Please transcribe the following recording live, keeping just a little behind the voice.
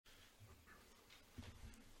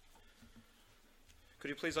Could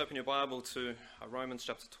you please open your Bible to Romans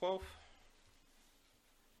chapter 12?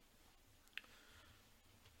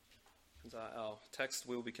 And, our text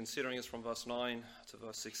we'll be considering is from verse 9 to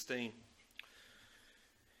verse 16.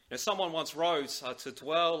 Someone once wrote, to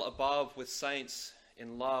dwell above with saints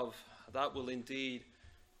in love, that will indeed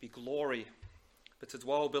be glory. But to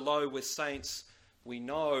dwell below with saints, we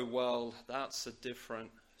know, well, that's a different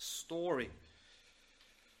story.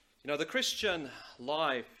 The Christian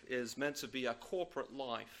life is meant to be a corporate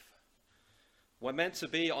life. We're meant to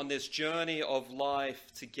be on this journey of life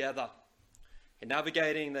together, in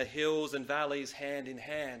navigating the hills and valleys hand in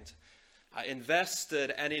hand,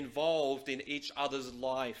 invested and involved in each other's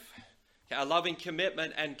life, a loving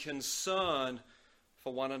commitment and concern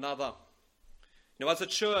for one another. As a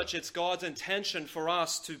church, it's God's intention for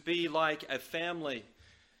us to be like a family,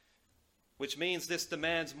 which means this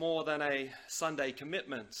demands more than a Sunday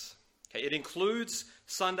commitment. It includes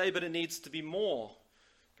Sunday, but it needs to be more.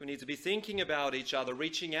 We need to be thinking about each other,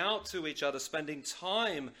 reaching out to each other, spending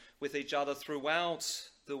time with each other throughout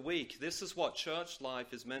the week. This is what church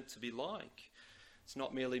life is meant to be like. It's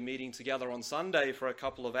not merely meeting together on Sunday for a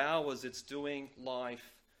couple of hours. It's doing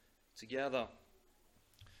life together.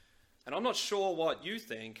 And I'm not sure what you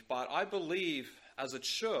think, but I believe as a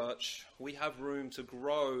church, we have room to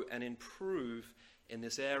grow and improve in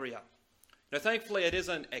this area. Thankfully, it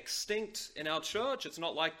isn't extinct in our church. It's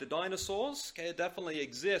not like the dinosaurs. It definitely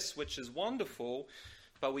exists, which is wonderful,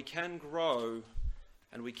 but we can grow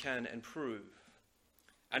and we can improve.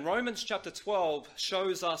 And Romans chapter 12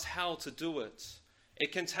 shows us how to do it.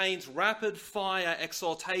 It contains rapid fire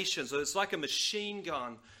exhortations. So it's like a machine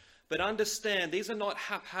gun. But understand, these are not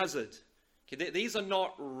haphazard. These are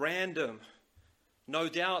not random. No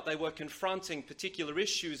doubt they were confronting particular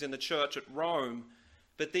issues in the church at Rome.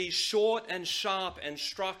 But these short and sharp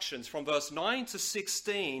instructions from verse 9 to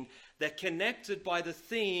 16, they're connected by the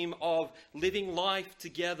theme of living life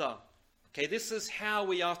together. This is how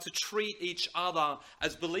we are to treat each other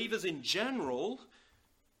as believers in general,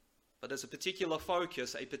 but there's a particular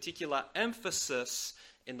focus, a particular emphasis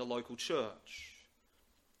in the local church.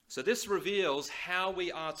 So this reveals how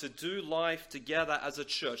we are to do life together as a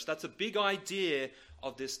church. That's a big idea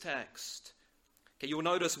of this text. You'll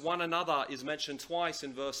notice one another is mentioned twice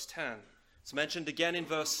in verse 10. It's mentioned again in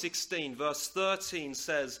verse 16. Verse 13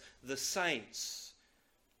 says the saints.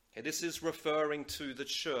 This is referring to the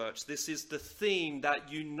church. This is the theme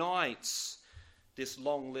that unites this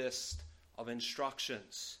long list of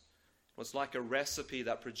instructions. It's like a recipe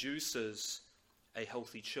that produces a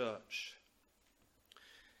healthy church.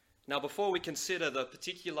 Now, before we consider the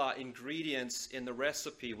particular ingredients in the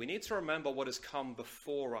recipe, we need to remember what has come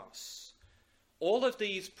before us. All of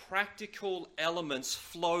these practical elements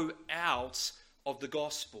flow out of the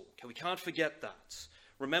gospel. We can't forget that.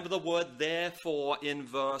 Remember the word therefore in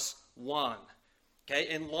verse 1.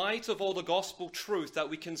 In light of all the gospel truth that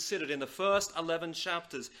we considered in the first 11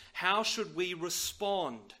 chapters, how should we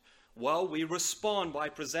respond? Well, we respond by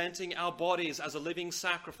presenting our bodies as a living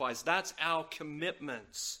sacrifice. That's our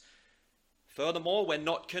commitment. Furthermore, we're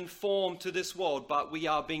not conformed to this world, but we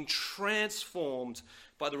are being transformed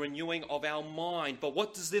by the renewing of our mind. But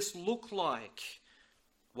what does this look like?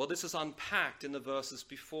 Well, this is unpacked in the verses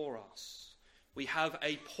before us. We have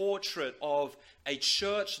a portrait of a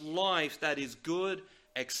church life that is good,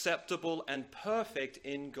 acceptable, and perfect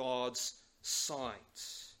in God's sight.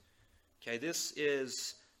 This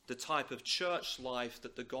is the type of church life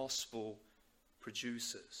that the gospel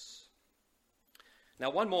produces. Now,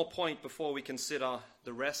 one more point before we consider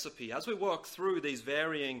the recipe. As we work through these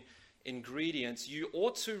varying ingredients, you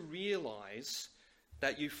ought to realize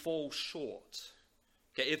that you fall short.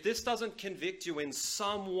 If this doesn't convict you in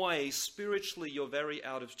some way, spiritually, you're very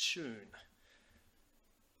out of tune.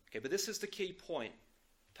 But this is the key point.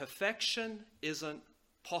 Perfection isn't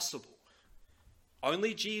possible.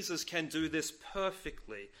 Only Jesus can do this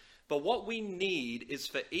perfectly. But what we need is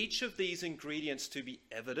for each of these ingredients to be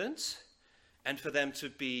evident and for them to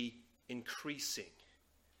be increasing.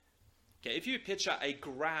 If you picture a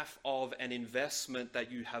graph of an investment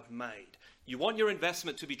that you have made, you want your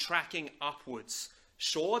investment to be tracking upwards.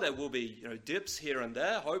 Sure, there will be dips here and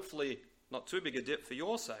there, hopefully not too big a dip for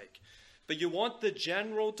your sake. But you want the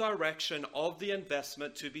general direction of the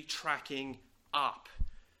investment to be tracking up.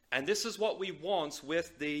 And this is what we want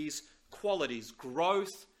with these qualities,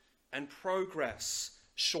 growth and progress.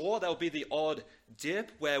 Sure, there'll be the odd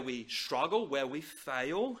dip where we struggle, where we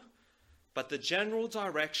fail, but the general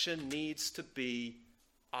direction needs to be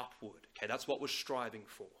upward. That's what we're striving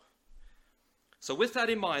for. So with that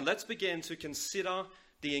in mind, let's begin to consider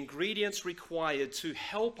the ingredients required to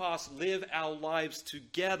help us live our lives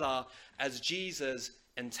together as Jesus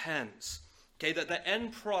intends. Okay, that the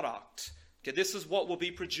end product, okay, this is what will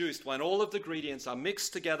be produced when all of the ingredients are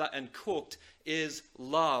mixed together and cooked, is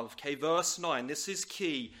love. Okay, verse 9, this is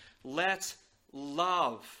key. Let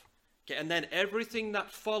love. Okay, and then everything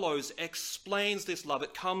that follows explains this love.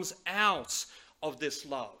 It comes out of this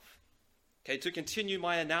love. Okay, to continue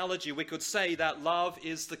my analogy, we could say that love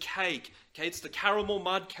is the cake. Okay, it's the caramel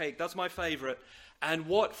mud cake. That's my favorite. And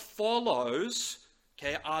what follows,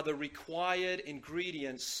 okay, are the required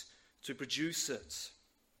ingredients to produce it.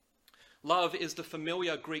 Love is the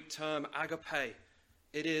familiar Greek term agape.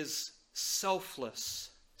 It is selfless,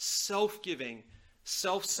 self-giving,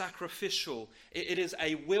 self-sacrificial. It is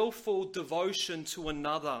a willful devotion to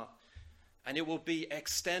another, and it will be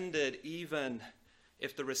extended even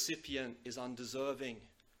if the recipient is undeserving.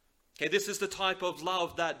 Okay, this is the type of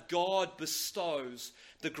love that God bestows.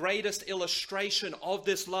 The greatest illustration of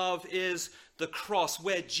this love is the cross,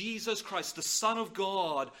 where Jesus Christ, the Son of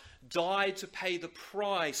God, died to pay the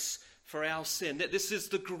price for our sin. This is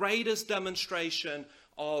the greatest demonstration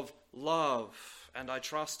of love, and I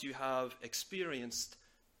trust you have experienced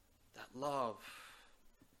that love.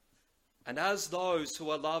 And as those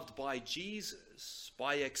who are loved by Jesus,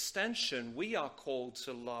 by extension, we are called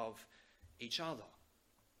to love each other.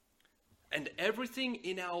 And everything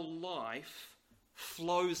in our life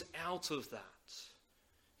flows out of that.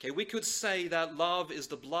 Okay, we could say that love is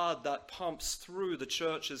the blood that pumps through the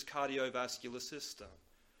church's cardiovascular system.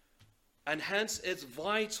 And hence it's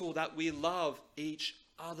vital that we love each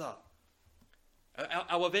other.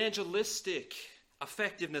 Our evangelistic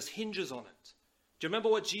effectiveness hinges on it. Do you remember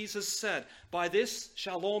what Jesus said? By this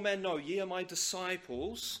shall all men know ye are my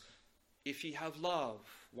disciples, if ye have love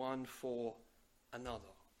one for another.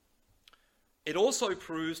 It also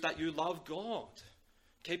proves that you love God.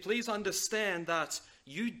 Okay, please understand that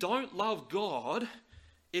you don't love God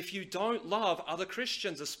if you don't love other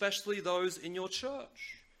Christians, especially those in your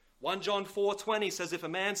church. 1 John 4:20 says, if a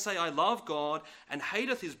man say, I love God, and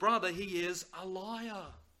hateth his brother, he is a liar.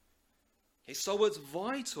 Okay, so it's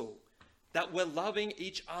vital that we're loving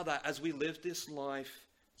each other as we live this life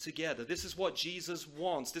together. This is what Jesus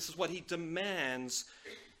wants. This is what he demands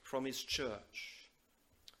from his church.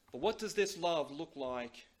 But what does this love look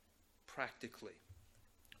like practically?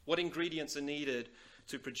 What ingredients are needed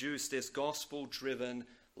to produce this gospel-driven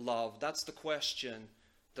love? That's the question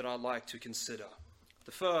that I'd like to consider.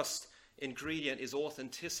 The first ingredient is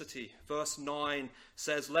authenticity. Verse 9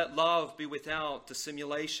 says, let love be without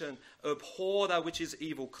dissimulation. Abhor that which is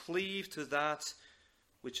evil. Cleave to that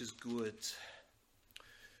which is good.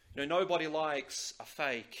 You know, nobody likes a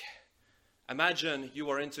fake. Imagine you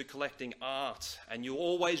were into collecting art and you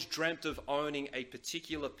always dreamt of owning a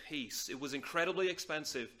particular piece. It was incredibly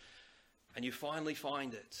expensive and you finally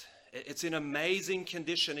find it. It's in amazing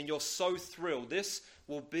condition and you're so thrilled. This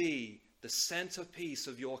will be the centerpiece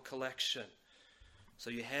of your collection.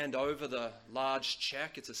 So you hand over the large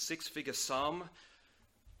check. It's a 6-figure sum.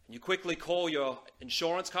 And you quickly call your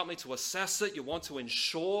insurance company to assess it. You want to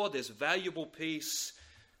insure this valuable piece.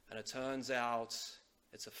 And it turns out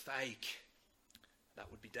it's a fake. That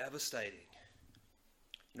would be devastating.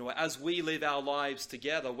 You know, as we live our lives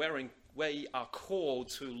together, we are called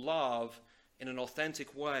to love in an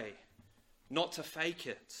authentic way, not to fake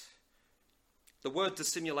it. The word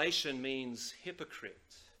dissimulation means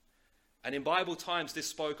hypocrite. And in Bible times, this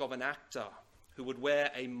spoke of an actor who would wear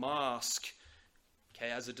a mask,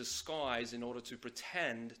 as a disguise in order to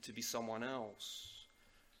pretend to be someone else.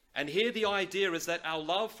 And here the idea is that our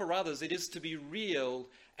love for others, it is to be real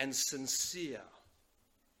and sincere.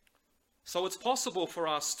 So it's possible for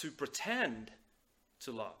us to pretend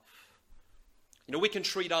to love. You know, we can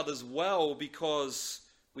treat others well because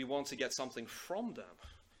we want to get something from them.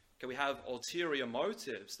 Okay, we have ulterior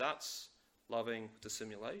motives. That's loving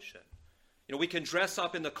dissimulation. You know, we can dress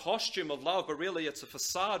up in the costume of love, but really it's a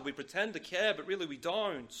facade. We pretend to care, but really we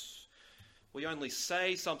don't. We only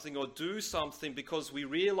say something or do something because we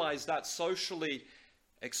realize that's socially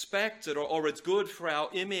expected or it's good for our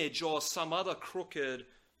image or some other crooked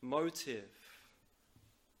motive.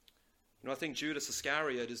 You know, I think Judas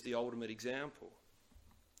Iscariot is the ultimate example.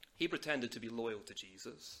 He pretended to be loyal to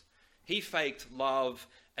Jesus. He faked love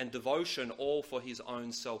and devotion all for his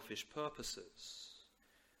own selfish purposes.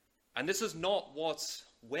 And this is not what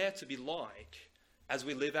we're to be like as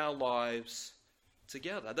we live our lives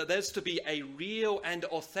together. That there's to be a real and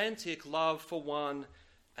authentic love for one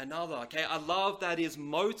another. Okay, a love that is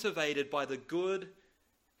motivated by the good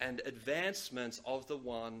and advancement of the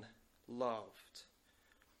one loved.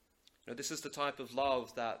 You know, this is the type of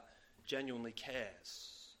love that genuinely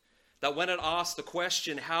cares. That when it asks the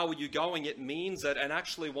question, how are you going, it means it and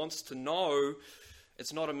actually wants to know.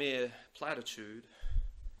 It's not a mere platitude.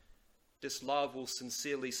 This love will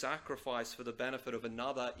sincerely sacrifice for the benefit of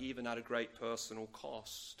another, even at a great personal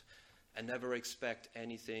cost, and never expect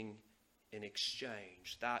anything in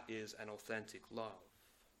exchange. That is an authentic love.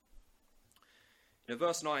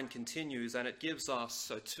 Verse 9 continues, and it gives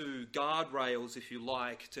us two guardrails, if you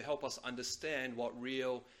like, to help us understand what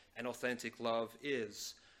real and authentic love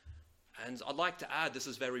is. And I'd like to add this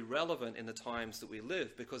is very relevant in the times that we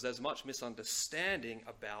live, because there's much misunderstanding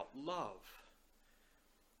about love.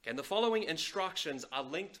 And the following instructions are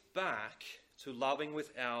linked back to loving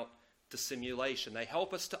without dissimulation. They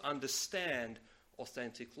help us to understand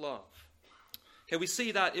authentic love. Okay, we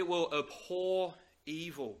see that it will abhor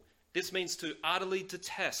evil. This means to utterly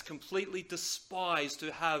detest, completely despise,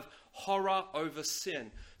 to have horror over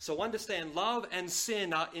sin. So understand, love and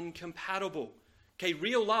sin are incompatible. Okay,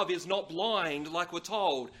 real love is not blind like we're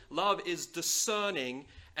told. Love is discerning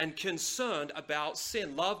and concerned about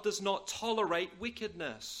sin. Love does not tolerate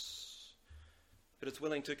wickedness, but it's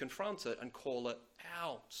willing to confront it and call it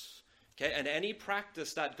out. Okay, and any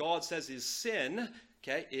practice that God says is sin,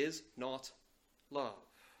 okay, is not love.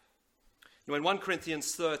 Now in 1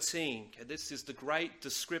 Corinthians 13, okay, this is the great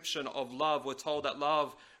description of love. We're told that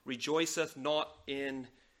love rejoiceth not in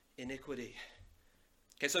iniquity.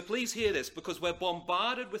 Okay, so please hear this, because we're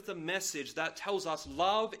bombarded with the message that tells us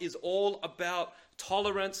love is all about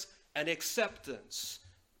tolerance and acceptance.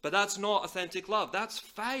 But that's not authentic love. That's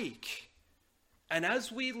fake. And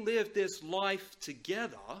as we live this life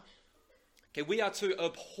together, okay, we are to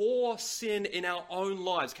abhor sin in our own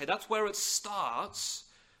lives. Okay, that's where it starts.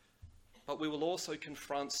 But we will also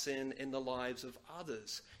confront sin in the lives of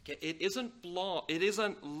others. Okay, it isn't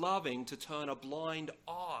loving to turn a blind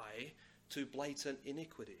eye to blatant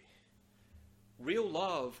iniquity. Real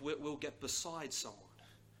love will get beside someone,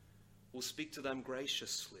 will speak to them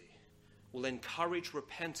graciously, will encourage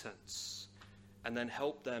repentance, and then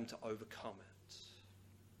help them to overcome it.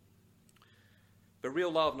 But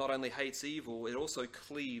real love not only hates evil, it also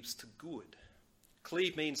cleaves to good.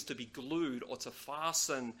 Cleave means to be glued or to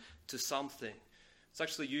fasten to something. It's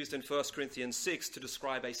actually used in 1 Corinthians 6 to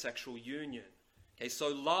describe a sexual union. Okay, so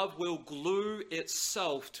love will glue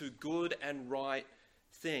itself to good and right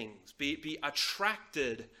things. Be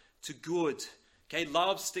attracted to good. Okay,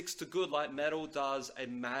 love sticks to good like metal does a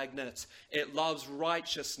magnet. It loves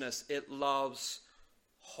righteousness. It loves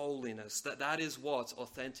holiness. That is what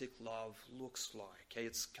authentic love looks like. Okay,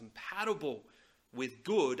 it's compatible with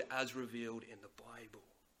good as revealed in the Bible.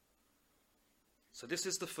 So this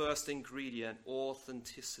is the first ingredient,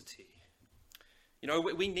 authenticity. You know,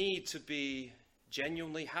 we need to be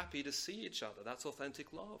genuinely happy to see each other. That's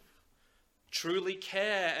authentic love. Truly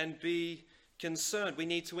care and be concerned. We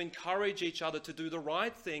need to encourage each other to do the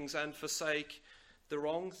right things and forsake the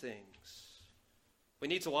wrong things. We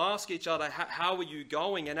need to ask each other, how are you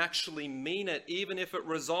going? And actually mean it, even if it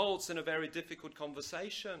results in a very difficult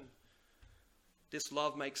conversation. This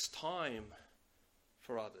love makes time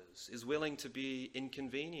for others, is willing to be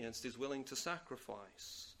inconvenienced, is willing to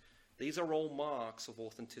sacrifice. These are all marks of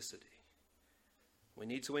authenticity. We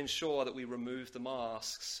need to ensure that we remove the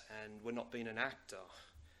masks and we're not being an actor,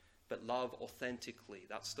 but love authentically.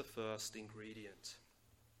 That's the first ingredient.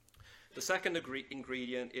 The second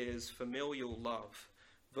ingredient is familial love.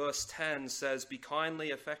 Verse 10 says, "Be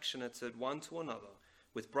kindly affectionated one to another,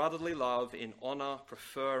 with brotherly love, in honor,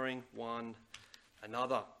 preferring one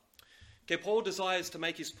another." Okay, Paul desires to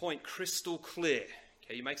make his point crystal clear.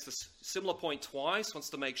 Okay, he makes this similar point twice, wants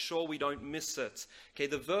to make sure we don't miss it. Okay,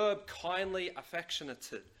 the verb kindly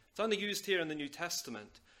affectionated, it's only used here in the New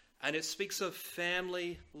Testament, and it speaks of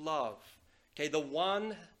family love. Okay, the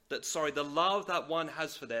love that one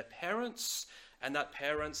has for their parents and that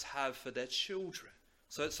parents have for their children.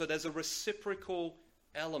 So there's a reciprocal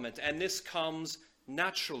element, and this comes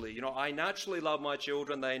naturally. You know, I naturally love my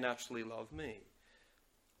children, they naturally love me.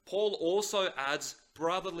 Paul also adds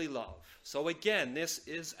brotherly love. So again, this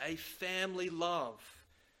is a family love,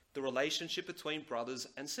 the relationship between brothers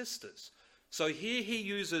and sisters. So here he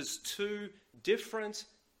uses two different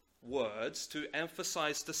words to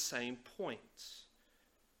emphasize the same point.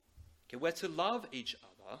 Okay, we're to love each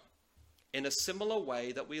other in a similar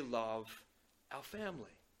way that we love our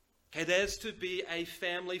family. Okay, there's to be a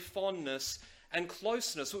family fondness and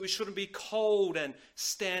closeness. We shouldn't be cold and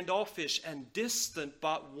standoffish and distant,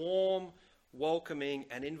 but warm, welcoming,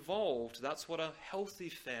 and involved. That's what a healthy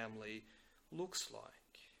family looks like.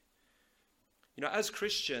 You know, as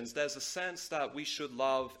Christians, there's a sense that we should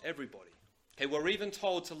love everybody. Okay, we're even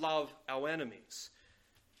told to love our enemies.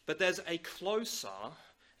 But there's a closer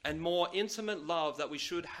and more intimate love that we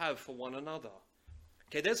should have for one another.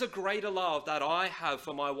 Okay, there's a greater love that I have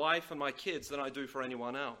for my wife and my kids than I do for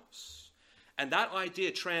anyone else. And that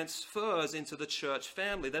idea transfers into the church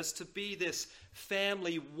family. There's to be this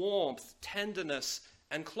family warmth, tenderness,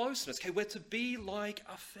 and closeness. Okay, we're to be like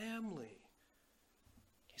a family.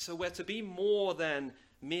 So we're to be more than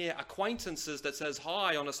mere acquaintances that says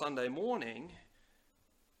hi on a Sunday morning,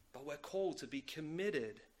 but we're called to be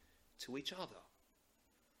committed to each other.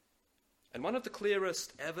 And one of the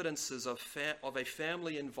clearest evidences of a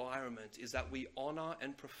family environment is that we honor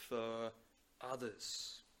and prefer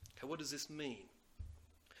others. Okay, what does this mean?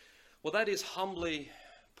 Well, that is humbly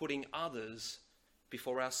putting others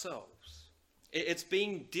before ourselves. It's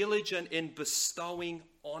being diligent in bestowing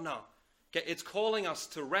honor. Okay, it's calling us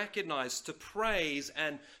to recognize, to praise,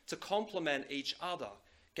 and to compliment each other.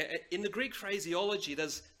 Okay, in the Greek phraseology,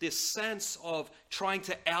 there's this sense of trying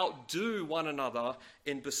to outdo one another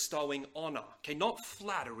in bestowing honor. Okay, not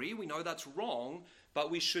flattery, we know that's wrong, but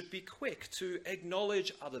we should be quick to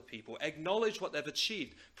acknowledge other people, acknowledge what they've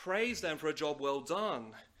achieved, praise them for a job well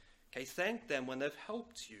done. Okay, thank them when they've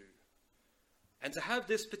helped you. And to have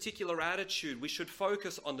this particular attitude, we should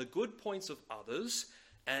focus on the good points of others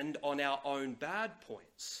and on our own bad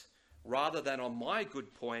points, rather than on my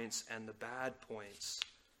good points and the bad points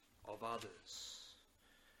of others.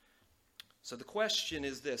 So the question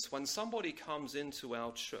is this: when somebody comes into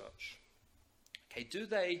our church, okay, do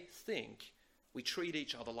they think we treat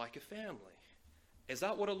each other like a family? Is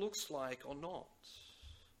that what it looks like or not?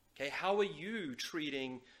 Okay, how are you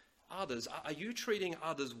treating others? Are you treating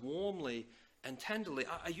others warmly and tenderly?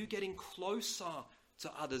 Are you getting closer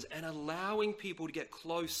to others and allowing people to get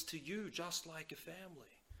close to you just like a family?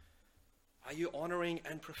 Are you honoring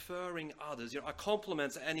and preferring others? Are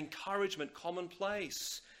compliments and encouragement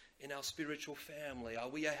commonplace in our spiritual family? Are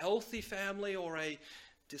we a healthy family or a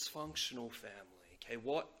dysfunctional family? Okay,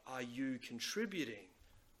 what are you contributing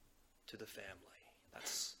to the family?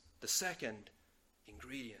 That's the second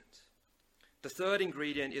ingredient. The third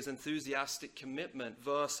ingredient is enthusiastic commitment.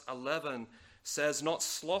 Verse 11 says, not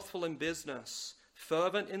slothful in business,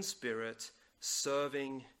 fervent in spirit,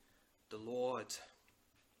 serving the Lord.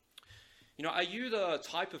 Are you the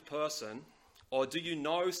type of person, or do you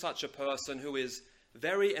know such a person who is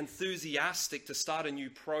very enthusiastic to start a new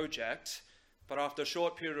project, but after a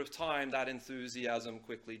short period of time, that enthusiasm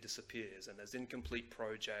quickly disappears and there's incomplete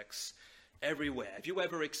projects everywhere? Have you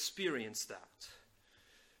ever experienced that?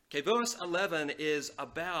 Okay, verse 11 is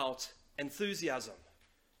about enthusiasm.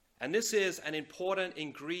 And this is an important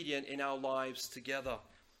ingredient in our lives together.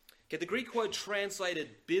 Okay, the Greek word translated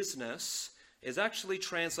business is actually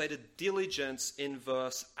translated diligence in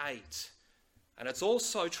verse 8. And it's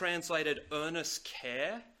also translated earnest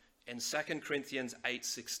care in 2 Corinthians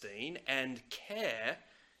 8:16 and care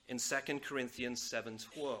in 2 Corinthians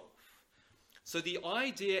 7:12. So the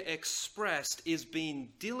idea expressed is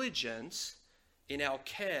being diligent in our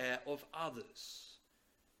care of others.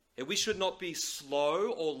 We should not be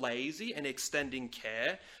slow or lazy in extending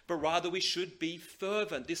care, but rather we should be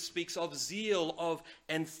fervent. This speaks of zeal, of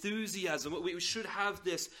enthusiasm. We should have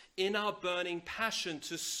this inner burning passion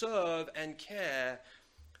to serve and care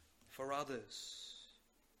for others.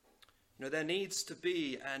 There needs to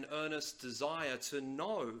be an earnest desire to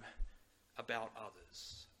know about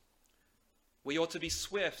others. We ought to be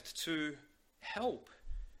swift to help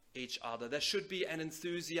each other. There should be an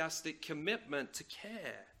enthusiastic commitment to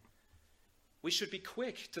care. We should be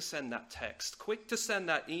quick to send that text, quick to send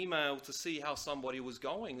that email to see how somebody was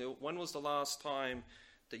going. When was the last time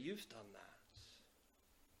that you've done that?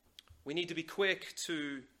 We need to be quick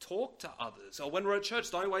to talk to others. Or when we're at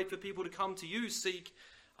church, don't wait for people to come to you, seek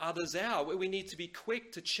others out. We need to be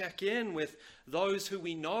quick to check in with those who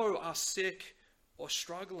we know are sick or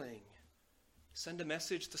struggling. Send a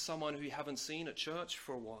message to someone who you haven't seen at church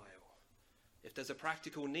for a while. If there's a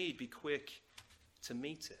practical need, be quick to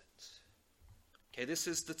meet it. Okay, this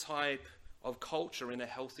is the type of culture in a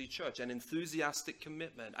healthy church, an enthusiastic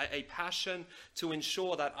commitment, a passion to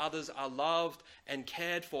ensure that others are loved and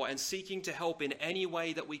cared for and seeking to help in any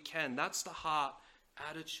way that we can. That's the heart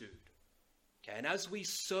attitude. Okay, and as we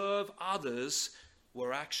serve others,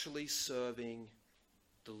 we're actually serving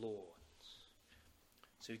the Lord.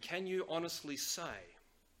 So can you honestly say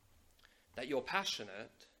that you're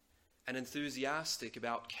passionate and enthusiastic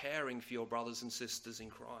about caring for your brothers and sisters in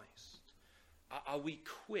Christ? Are we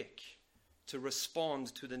quick to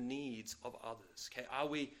respond to the needs of others? Okay, are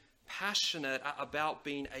we passionate about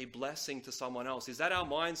being a blessing to someone else? Is that our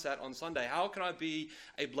mindset on Sunday? How can I be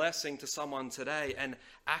a blessing to someone today, and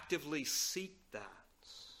actively seek that?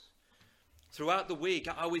 Throughout the week,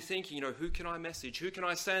 are we thinking, who can I message? Who can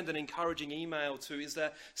I send an encouraging email to? Is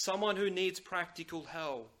there someone who needs practical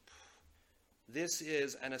help? This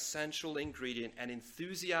is an essential ingredient, an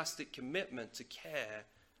enthusiastic commitment to care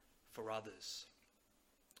for others.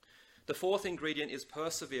 The fourth ingredient is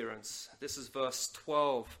perseverance. This is verse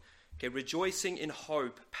 12. Okay, rejoicing in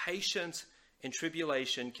hope, patient in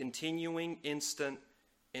tribulation, continuing instant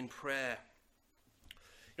in prayer.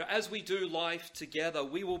 As we do life together,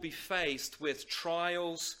 we will be faced with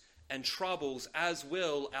trials and troubles, as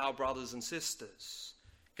will our brothers and sisters.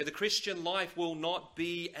 Okay, the Christian life will not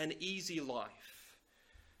be an easy life.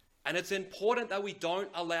 And it's important that we don't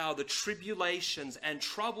allow the tribulations and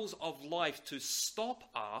troubles of life to stop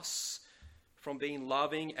us from being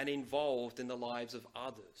loving and involved in the lives of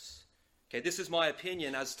others. Okay, this is my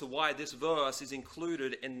opinion as to why this verse is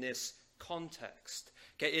included in this context.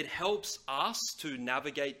 Okay, it helps us to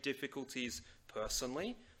navigate difficulties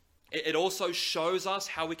personally. It also shows us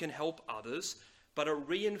how we can help others, but it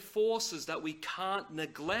reinforces that we can't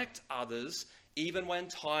neglect others even when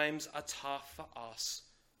times are tough for us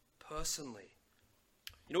personally.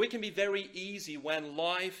 We can be very easy when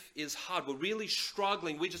life is hard. We're really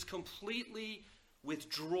struggling. We just completely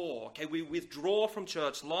withdraw. Okay, we withdraw from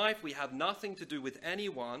church life. We have nothing to do with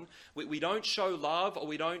anyone. We don't show love or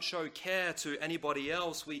we don't show care to anybody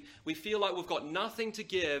else. We feel like we've got nothing to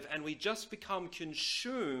give and we just become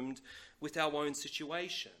consumed with our own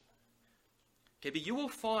situation. Okay, but you will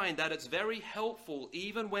find that it's very helpful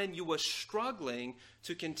even when you are struggling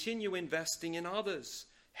to continue investing in others,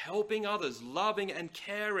 helping others, loving and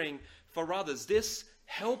caring for others. This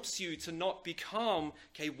helps you to not become,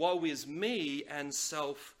 woe is me and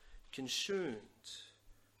self-consumed.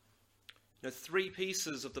 3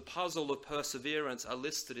 pieces of the puzzle of perseverance are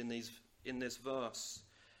listed in this verse.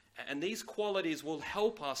 And these qualities will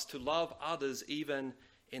help us to love others even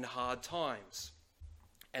in hard times.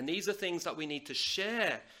 And these are things that we need to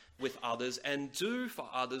share with others and do for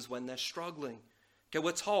others when they're struggling. Okay,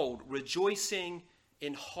 we're told, rejoicing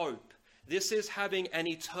in hope. This is having an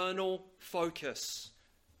eternal focus.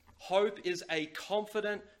 Hope is a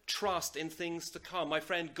confident trust in things to come. My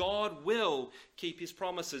friend, God will keep his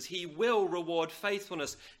promises. He will reward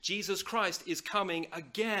faithfulness. Jesus Christ is coming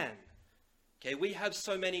again. Okay, we have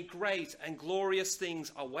so many great and glorious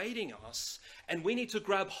things awaiting us, and we need to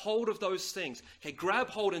grab hold of those things. Okay, grab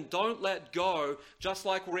hold and don't let go, just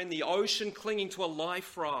like we're in the ocean clinging to a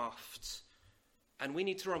life raft. And we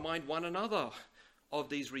need to remind one another of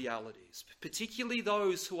these realities, particularly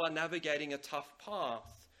those who are navigating a tough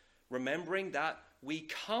path, remembering that we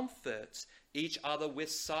comfort each other with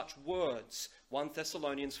such words. 1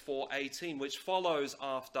 Thessalonians 4:18, which follows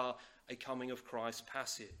after a coming of Christ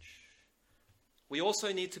passage. We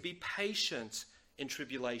also need to be patient in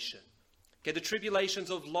tribulation. Okay, the tribulations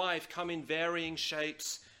of life come in varying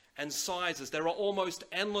shapes and sizes. There are almost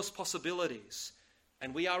endless possibilities,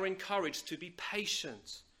 and we are encouraged to be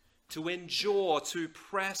patient, to endure, to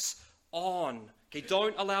press on. Okay,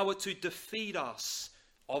 don't allow it to defeat us.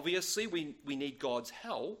 Obviously, we need God's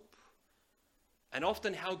help. And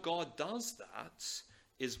often how God does that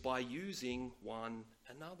is by using one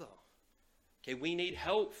another. Okay, we need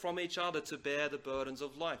help from each other to bear the burdens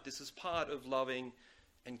of life. This is part of loving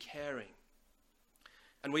and caring.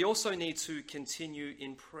 And we also need to continue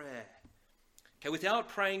in prayer. Okay, without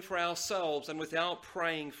praying for ourselves and without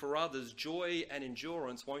praying for others, joy and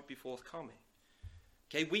endurance won't be forthcoming.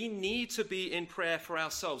 Okay, we need to be in prayer for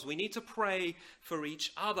ourselves. We need to pray for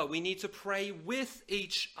each other. We need to pray with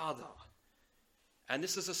each other. And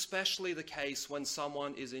this is especially the case when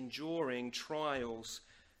someone is enduring trials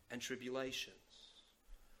and tribulations.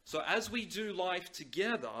 So as we do life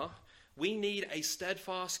together, we need a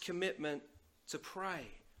steadfast commitment to pray.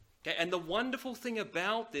 Okay, and the wonderful thing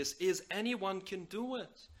about this is anyone can do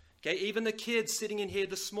it. Okay, even the kids sitting in here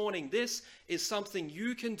this morning, this is something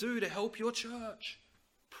you can do to help your church.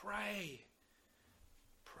 Pray.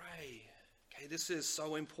 Pray. Okay, this is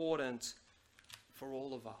so important for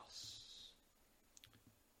all of us.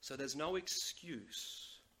 So there's no excuse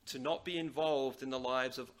to not be involved in the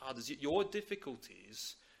lives of others. Your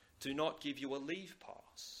difficulties do not give you a leave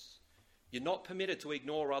pass. You're not permitted to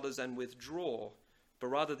ignore others and withdraw, but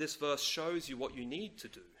rather this verse shows you what you need to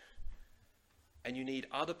do. And you need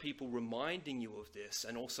other people reminding you of this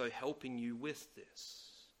and also helping you with this.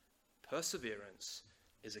 Perseverance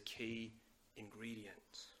is a key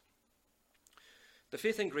ingredient. The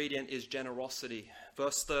fifth ingredient is generosity.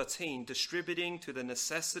 Verse 13, distributing to the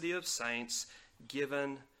necessity of saints,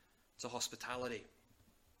 given to hospitality.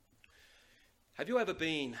 Have you ever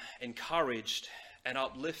been encouraged and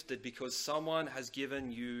uplifted because someone has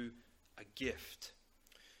given you a gift?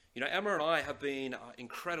 You know, Emma and I have been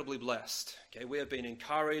incredibly blessed. Okay, we have been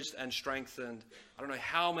encouraged and strengthened, I don't know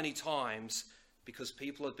how many times, because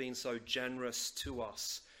people have been so generous to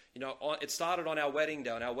us. You know, it started on our wedding day.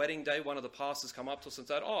 On our wedding day, one of the pastors come up to us and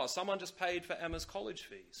said, "Oh, someone just paid for Emma's college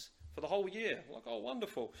fees for the whole year." We're like, "Oh,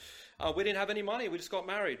 wonderful." We didn't have any money. We just got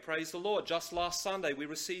married. Praise the Lord. Just last Sunday, we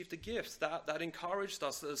received a gift. That encouraged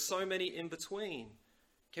us. There's so many in between.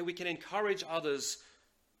 Okay, we can encourage others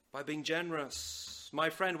by being generous. My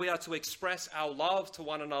friend, we are to express our love to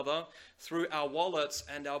one another through our wallets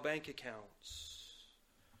and our bank accounts.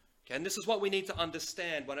 Okay, and this is what we need to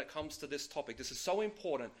understand when it comes to this topic. This is so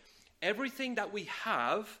important. Everything that we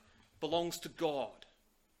have belongs to God.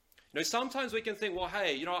 You know, sometimes we can think, well,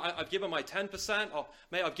 hey, you know, I've given my 10%, or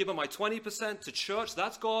maybe I've given my 20% to church.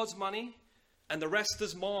 That's God's money, and the rest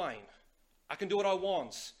is mine. I can do what I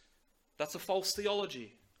want. That's a false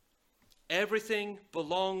theology. Everything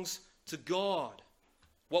belongs to God.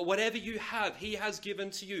 Whatever you have, He has given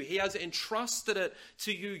to you. He has entrusted it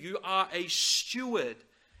to you. You are a steward,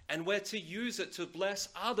 and we're to use it to bless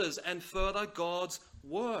others and further God's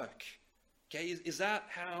work. Okay, is that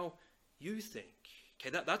how you think? Okay,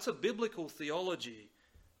 that's a biblical theology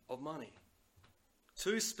of money.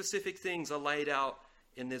 Two specific things are laid out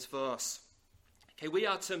in this verse. Okay, we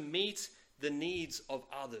are to meet the needs of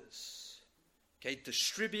others. Okay,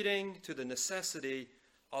 distributing to the necessity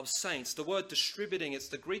of saints. The word distributing, it's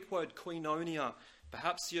the Greek word koinonia.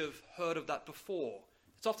 Perhaps you've heard of that before.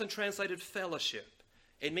 It's often translated fellowship.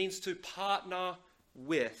 It means to partner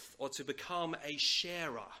with or to become a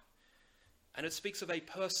sharer. And it speaks of a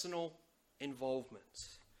personal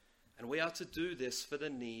involvement. And we are to do this for the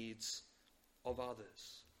needs of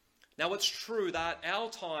others. Now, it's true that our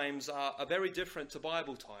times are very different to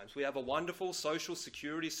Bible times. We have a wonderful social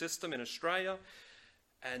security system in Australia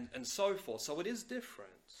and so forth. So it is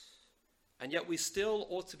different. And yet we still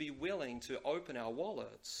ought to be willing to open our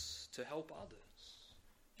wallets to help others.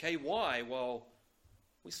 Okay, why? Well,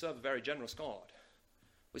 we serve a very generous God.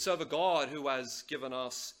 We serve a God who has given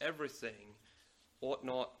us everything. Ought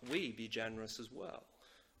not we be generous as well?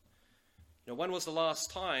 You know, when was the last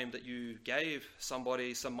time that you gave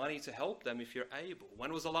somebody some money to help them if you're able?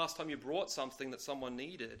 When was the last time you brought something that someone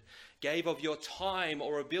needed? Gave of your time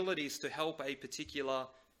or abilities to help a particular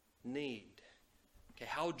need? Okay,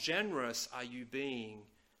 how generous are you being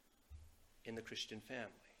in the Christian family?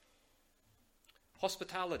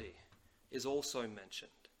 Hospitality is also mentioned.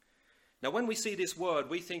 Now, when we see this word,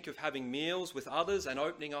 we think of having meals with others and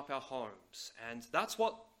opening up our homes. And that's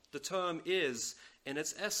what the term is in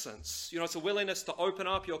its essence. You know, it's a willingness to open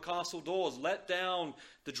up your castle doors, let down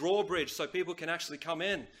the drawbridge so people can actually come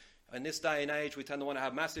in. In this day and age, we tend to want to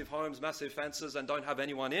have massive homes, massive fences, and don't have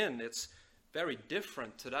anyone in. It's very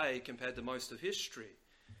different today compared to most of history.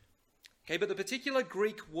 Okay, but the particular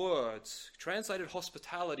Greek word, translated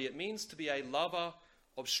hospitality, it means to be a lover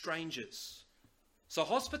of strangers. So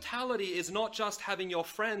hospitality is not just having your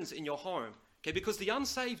friends in your home, okay, because the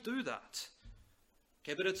unsaved do that.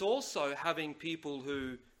 Okay, but it's also having people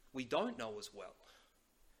who we don't know as well.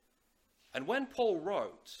 And when Paul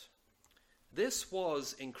wrote, this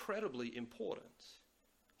was incredibly important.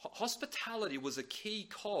 Hospitality was a key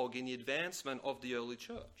cog in the advancement of the early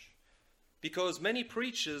church, because many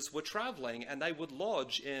preachers were traveling and they would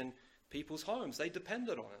lodge in people's homes. They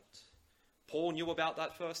depended on it. Paul knew about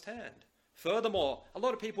that firsthand. Furthermore, a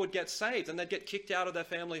lot of people would get saved and they'd get kicked out of their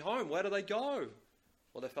family home. Where do they go?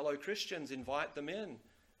 Well, their fellow Christians invite them in.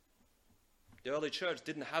 The early church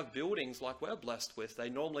didn't have buildings like we're blessed with. They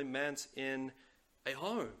normally meant in a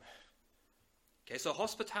home. Okay, so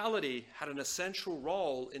hospitality had an essential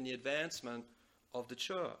role in the advancement of the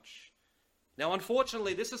church. Now,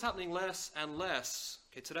 unfortunately, this is happening less and less.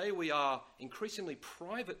 Okay, today we are increasingly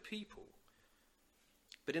private people.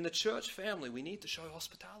 But in the church family, we need to show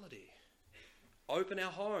hospitality. Open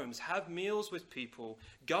our homes, have meals with people,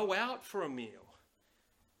 go out for a meal.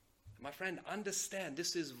 My friend, understand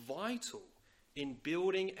this is vital in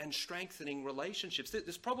building and strengthening relationships.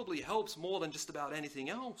 This probably helps more than just about anything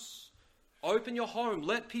else. Open your home,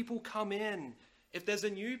 let people come in. If there's a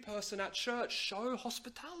new person at church, show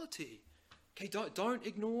hospitality. Okay, don't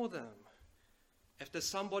ignore them. If there's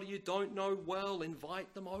somebody you don't know well,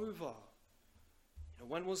 invite them over. You know,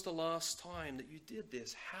 when was the last time that you did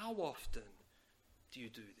this? How often do you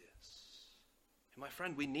do this? And my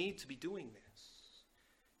friend, we need to be doing this.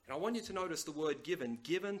 And I want you to notice the word given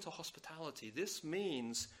to hospitality. This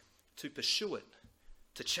means to pursue it,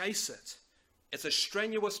 to chase it. It's a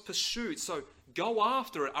strenuous pursuit, so go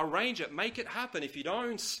after it, arrange it, make it happen. If you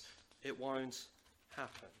don't, it won't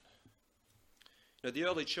happen. You know, the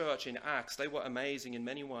early church in Acts, they were amazing in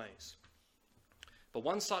many ways. But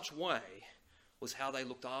one such way was how they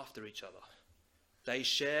looked after each other. They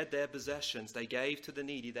shared their possessions. They gave to the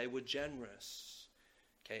needy. They were generous.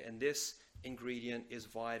 Okay, and this ingredient is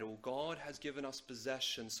vital. God has given us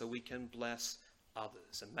possessions so we can bless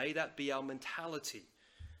others. And may that be our mentality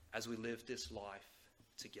as we live this life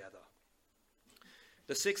together.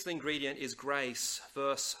 The sixth ingredient is grace.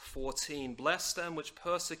 Verse 14. Bless them which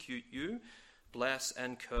persecute you. Bless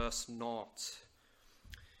and curse not.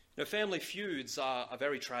 You know, family feuds are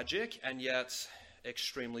very tragic and yet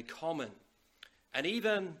extremely common. And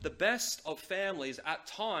even the best of families at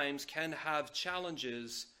times can have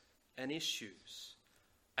challenges and issues.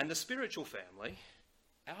 And the spiritual family,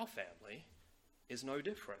 our family, is no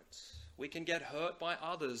different. We can get hurt by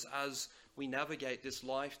others as we navigate this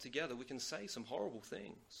life together. We can say some horrible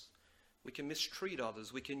things. We can mistreat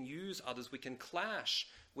others. We can use others. We can clash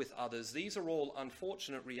with others. These are all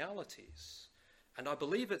unfortunate realities. And I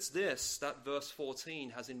believe it's this that verse 14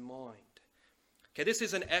 has in mind. Okay, this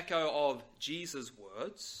is an echo of Jesus'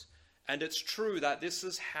 words, and it's true that this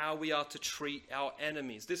is how we are to treat our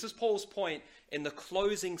enemies. This is Paul's point in the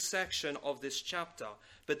closing section of this chapter,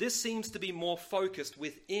 but this seems to be more focused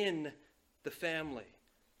within the family.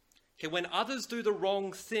 Okay, when others do the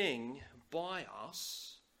wrong thing by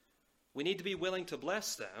us, we need to be willing to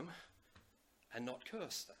bless them and not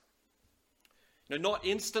curse them. Not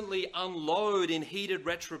instantly unload in heated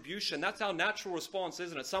retribution. That's our natural response,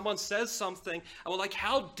 isn't it? Someone says something, and we're like,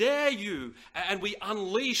 how dare you? And we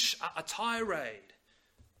unleash a tirade.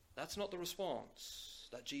 That's not the response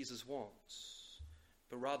that Jesus wants.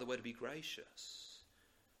 But rather, we're to be gracious.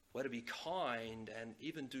 We're to be kind and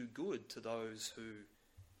even do good to those who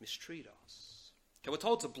mistreat us. Okay, we're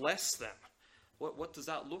told to bless them. What does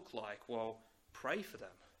that look like? Well, pray for them.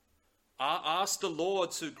 Ask the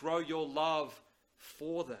Lord to grow your love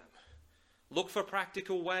for them. Look for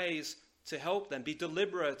practical ways to help them. Be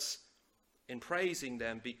deliberate in praising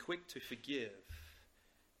them. Be quick to forgive.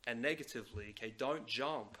 And negatively, okay, don't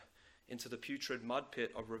jump into the putrid mud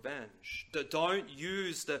pit of revenge. Don't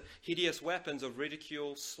use the hideous weapons of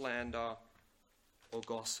ridicule, slander, or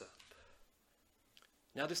gossip.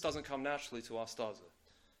 Now, this doesn't come naturally to us, does it?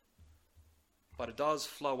 But it does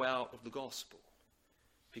flow out of the gospel,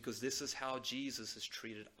 because this is how Jesus has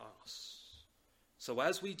treated us. So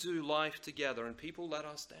as we do life together and people let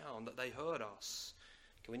us down, that they hurt us,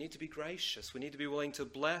 we need to be gracious. We need to be willing to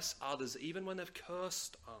bless others even when they've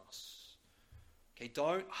cursed us. Okay,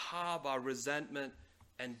 don't harbor resentment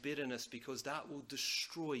and bitterness, because that will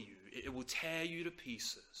destroy you. It will tear you to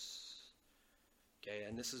pieces. Okay,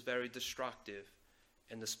 and this is very destructive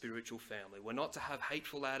in the spiritual family. We're not to have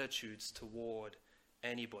hateful attitudes toward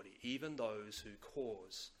anybody, even those who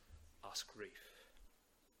cause us grief.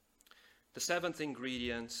 The seventh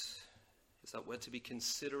ingredient is that we're to be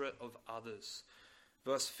considerate of others.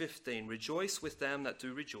 Verse 15, rejoice with them that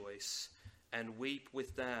do rejoice, and weep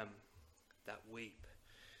with them that weep.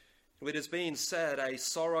 It has been said, a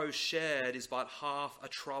sorrow shared is but half a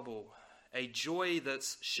trouble. A joy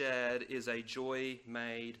that's shared is a joy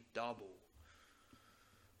made double.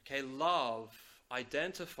 Okay, love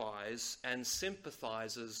identifies and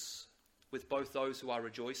sympathizes with both those who are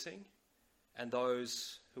rejoicing and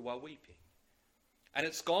those who are weeping. And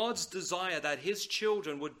it's God's desire that his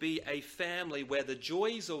children would be a family where the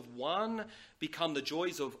joys of one become the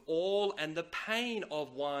joys of all, and the pain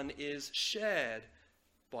of one is shared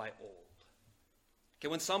by all. Okay,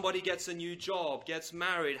 when somebody gets a new job, gets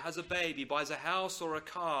married, has a baby, buys a house or a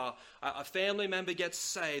car, a family member gets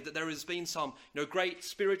saved, that there has been some great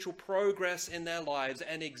spiritual progress in their lives,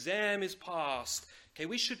 an exam is passed, okay,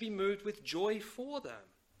 we should be moved with joy for them.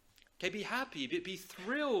 Okay, be happy, be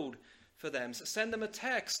thrilled for them. Send them a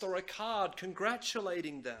text or a card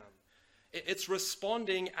congratulating them. It's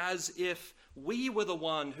responding as if we were the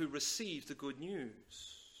one who received the good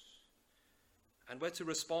news. And we're to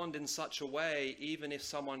respond in such a way even if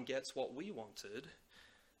someone gets what we wanted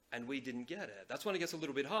and we didn't get it. That's when it gets a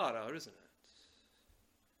little bit harder, isn't it?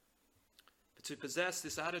 But to possess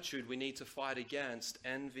this attitude, we need to fight against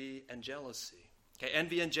envy and jealousy. Okay,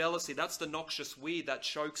 envy and jealousy, that's the noxious weed that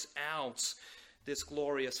chokes out this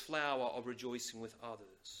glorious flower of rejoicing with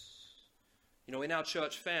others. In our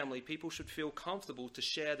church family, people should feel comfortable to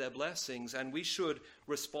share their blessings, and we should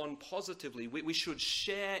respond positively. We should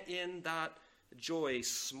share in that joy,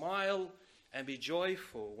 smile and be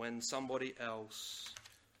joyful when somebody else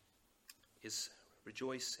is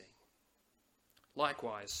rejoicing.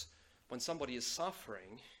 Likewise, when somebody is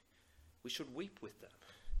suffering, we should weep with them.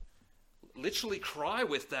 Literally cry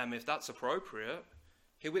with them if that's appropriate.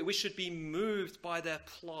 We should be moved by their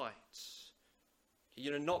plight.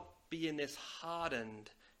 Not be in this hardened,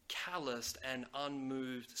 calloused and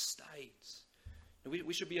unmoved state.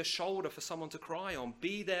 We should be a shoulder for someone to cry on.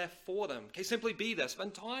 Be there for them. Okay, simply be there.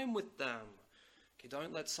 Spend time with them. Okay,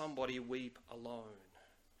 don't let somebody weep alone.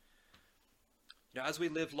 As we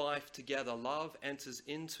live life together, love enters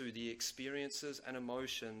into the experiences and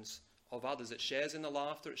emotions of others. It shares in the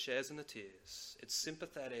laughter, it shares in the tears. It's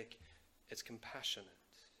sympathetic, it's compassionate.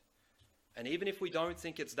 And even if we don't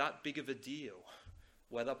think it's that big of a deal,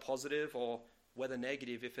 whether positive or whether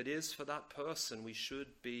negative, if it is for that person, we should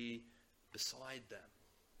be beside them.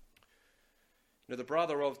 The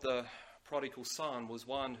brother of the prodigal son was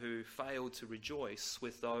one who failed to rejoice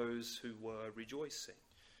with those who were rejoicing.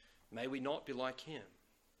 May we not be like him.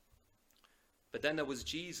 But then there was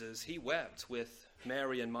Jesus. He wept with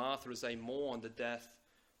Mary and Martha as they mourned the death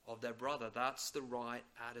of their brother. That's the right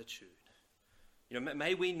attitude.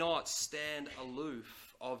 May we not stand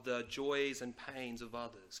aloof of the joys and pains of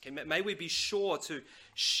others. Okay, may we be sure to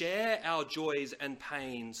share our joys and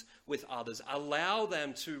pains with others. Allow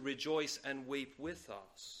them to rejoice and weep with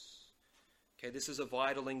us. Okay, this is a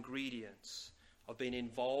vital ingredient of being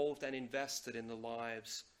involved and invested in the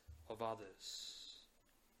lives of others.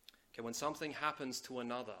 Okay, when something happens to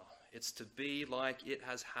another, it's to be like it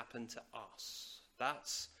has happened to us.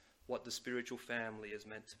 That's what the spiritual family is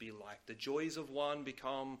meant to be like. The joys of one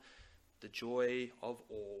become the joy of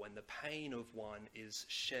all, and the pain of one is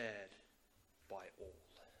shared by all.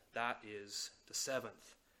 That is the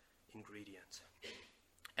seventh ingredient.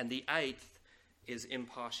 And the eighth is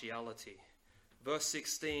impartiality. Verse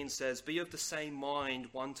 16 says, "Be of the same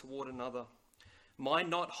mind one toward another. Mind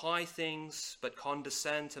not high things, but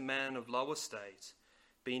condescend to men of low estate.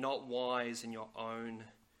 Be not wise in your own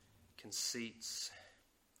conceits."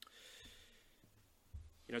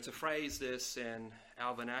 To phrase this in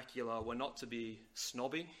our vernacular, we're not to be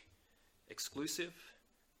snobby, exclusive,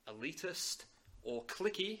 elitist, or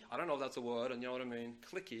cliquey. I don't know if that's a word, and you know what I mean,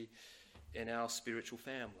 cliquey, in our spiritual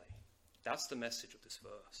family. That's the message of this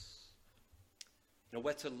verse.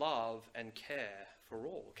 We're to love and care for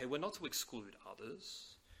all. Okay, we're not to exclude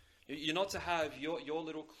others. You're not to have your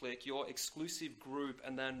little clique, your exclusive group,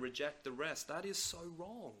 and then reject the rest. That is so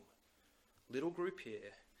wrong. Little group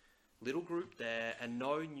here, little group there, and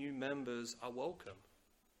no new members are welcome.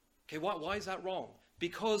 Okay, why is that wrong?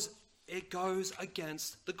 Because it goes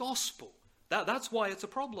against the gospel. That's why it's a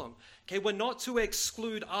problem. Okay, we're not to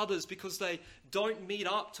exclude others because they don't meet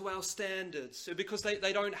up to our standards, or because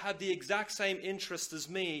they don't have the exact same interest as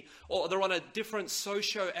me, or they're on a different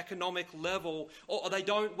socio-economic level, or they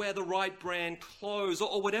don't wear the right brand clothes,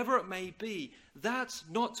 or whatever it may be. That's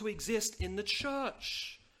not to exist in the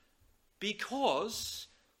church, because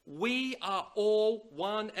we are all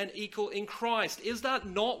one and equal in Christ. Is that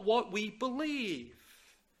not what we believe?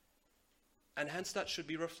 And hence that should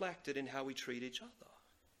be reflected in how we treat each other.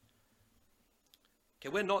 Okay,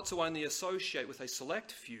 we're not to only associate with a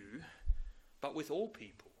select few, but with all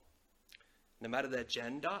people, no matter their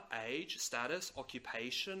gender, age, status,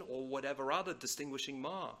 occupation, or whatever other distinguishing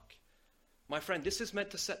mark. My friend, this is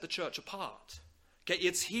meant to set the church apart. Okay,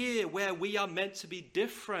 it's here where we are meant to be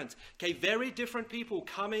different. Okay, very different people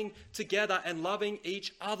coming together and loving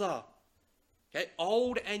each other. Okay,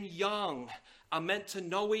 old and young are meant to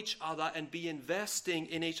know each other and be investing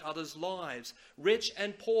in each other's lives. Rich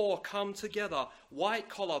and poor come together. White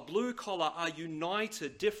collar, blue collar are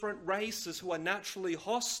united. Different races who are naturally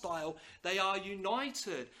hostile, they are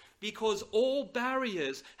united because all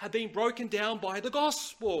barriers have been broken down by the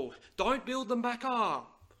gospel. Don't build them back up.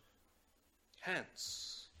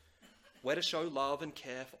 Hence, we're to show love and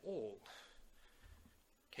care for all.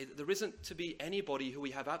 Okay, there isn't to be anybody who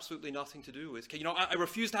we have absolutely nothing to do with. Okay, I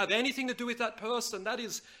refuse to have anything to do with that person. That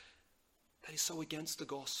is so against the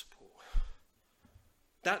gospel.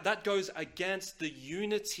 That goes against the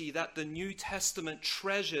unity that the New Testament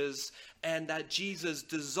treasures and that Jesus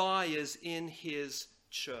desires in his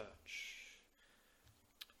church.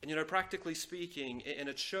 And practically speaking, in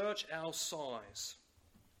a church our size,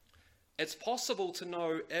 it's possible to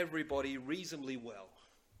know everybody reasonably well.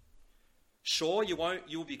 Sure,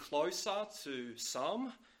 you'll be closer to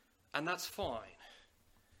some, and that's fine.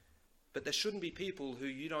 But there shouldn't be people who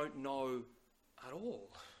you don't know at all.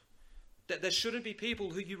 There shouldn't be people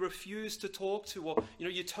who you refuse to talk to, or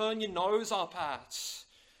you turn your nose up at.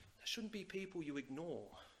 There shouldn't be people you ignore.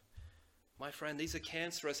 My friend, these are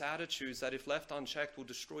cancerous attitudes that, if left unchecked, will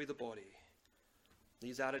destroy the body.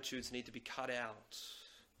 These attitudes need to be cut out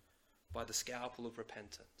by the scalpel of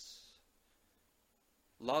repentance.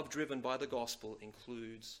 Love driven by the gospel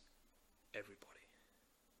includes everybody.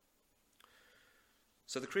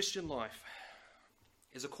 So the Christian life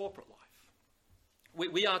is a corporate life.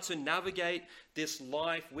 We are to navigate this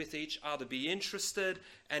life with each other, be interested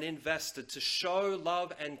and invested, to show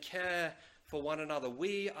love and care for one another.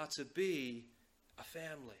 We are to be a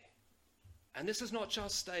family. And this is not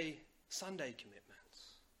just a Sunday commitment.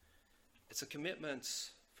 It's a commitment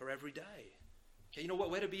for every day. Okay, you know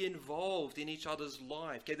what? We're to be involved in each other's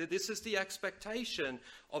life. Okay, this is the expectation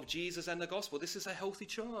of Jesus and the gospel. This is a healthy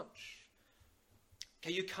church.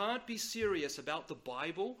 Okay, you can't be serious about the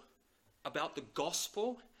Bible, about the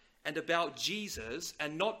gospel, and about Jesus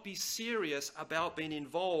and not be serious about being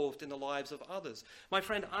involved in the lives of others. My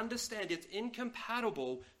friend, understand it's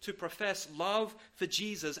incompatible to profess love for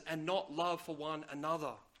Jesus and not love for one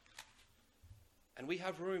another. And we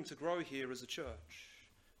have room to grow here as a church.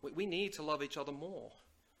 We need to love each other more.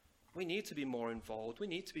 We need to be more involved. We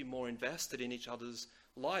need to be more invested in each other's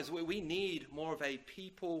lives. We need more of a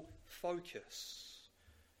people focus.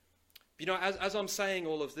 You know, as I'm saying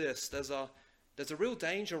all of this, there's a real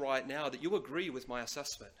danger right now that you agree with my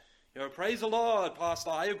assessment. You know, praise the Lord, Pastor,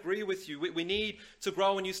 I agree with you. We need to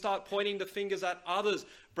grow, and you start pointing the fingers at others.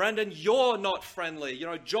 Brandon, you're not friendly. You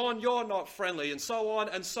know, John, you're not friendly, and so on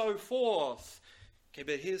and so forth. Okay,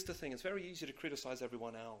 but here's the thing. It's very easy to criticize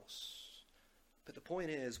everyone else. But the point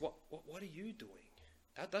is, what are you doing?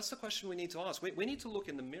 That's the question we need to ask. We need to look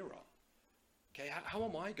in the mirror. Okay, how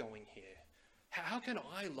am I going here? How can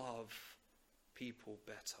I love people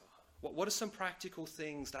better? What are some practical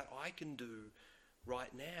things that I can do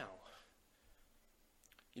right now?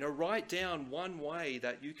 You know, write down one way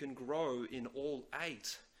that you can grow in all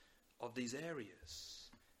 8 of these areas.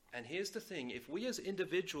 And here's the thing, if we as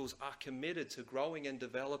individuals are committed to growing and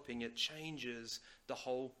developing, it changes the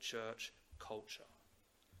whole church culture.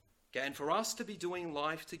 Okay, and for us to be doing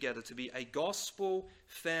life together, to be a gospel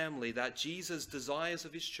family that Jesus desires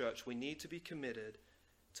of his church, we need to be committed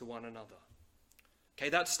to one another. Okay,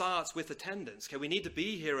 that starts with attendance. Okay, we need to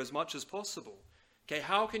be here as much as possible. Okay,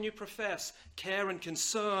 how can you profess care and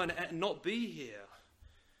concern and not be here?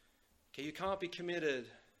 Okay, you can't be committed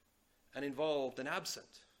and involved and absent.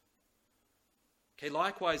 Okay,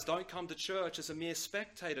 likewise, don't come to church as a mere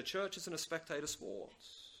spectator. Church isn't a spectator sport.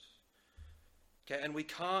 Okay, and we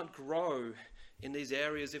can't grow in these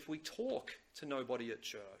areas if we talk to nobody at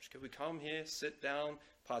church. Okay, we come here, sit down,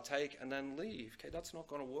 partake, and then leave. Okay, that's not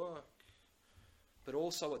going to work. But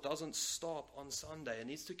also, it doesn't stop on Sunday. It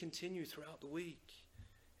needs to continue throughout the week.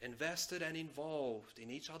 Invested and involved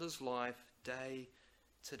in each other's life day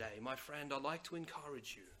to day. My friend, I'd like to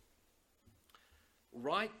encourage you.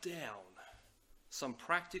 Write down some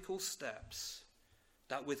practical steps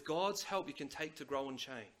that with God's help you can take to grow and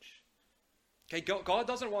change. Okay, God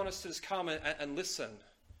doesn't want us to just come and listen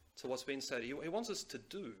to what's being said. He wants us to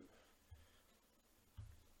do.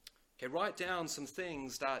 Okay, write down some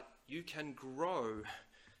things that you can grow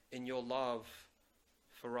in your love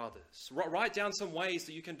for others. Write down some ways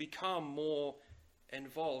that you can become more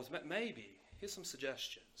involved. Maybe, here's some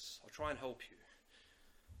suggestions. I'll try and help you.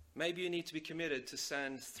 Maybe you need to be committed to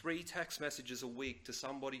send 3 text messages a week to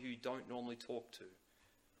somebody who you don't normally talk to.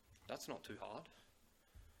 That's not too hard.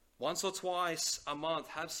 Once or twice a month,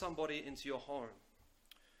 have somebody into your home.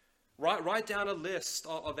 Write down a list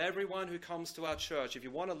of everyone who comes to our church. If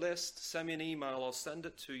you want a list, send me an email. I'll send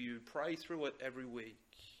it to you. Pray through it every week.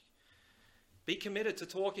 Be committed to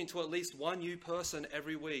talking to at least one new person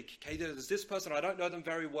every week. Okay, there's this person, I don't know them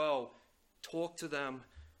very well. Talk to them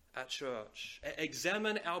at church.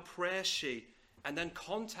 Examine our prayer sheet and then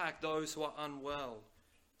contact those who are unwell.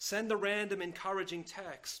 Send the random encouraging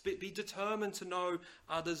texts. Be determined to know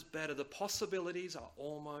others better. The possibilities are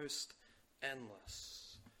almost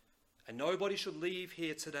endless. And nobody should leave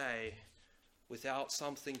here today without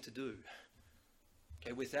something to do.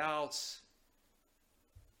 Okay, without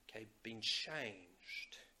being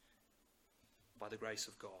changed by the grace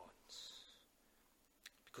of God.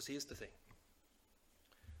 Because here's the thing.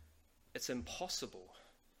 It's impossible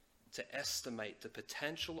to estimate the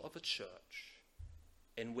potential of a church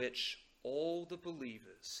in which all the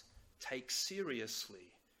believers take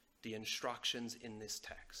seriously the instructions in this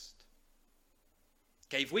text.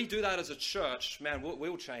 Okay, if we do that as a church, man,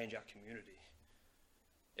 we'll change our community.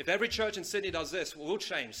 If every church in Sydney does this, we'll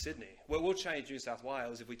change Sydney. We'll change New South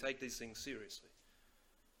Wales if we take these things seriously.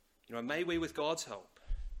 You know, may we, with God's help,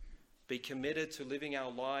 be committed to living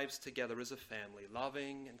our lives together as a family,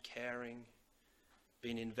 loving and caring,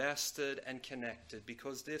 being invested and connected,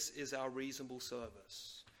 because this is our reasonable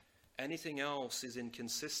service. Anything else is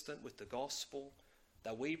inconsistent with the gospel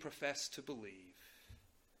that we profess to believe,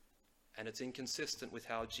 and it's inconsistent with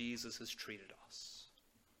how Jesus has treated us.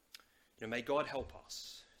 You know, may God help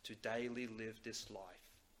us to daily live this life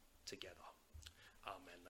together.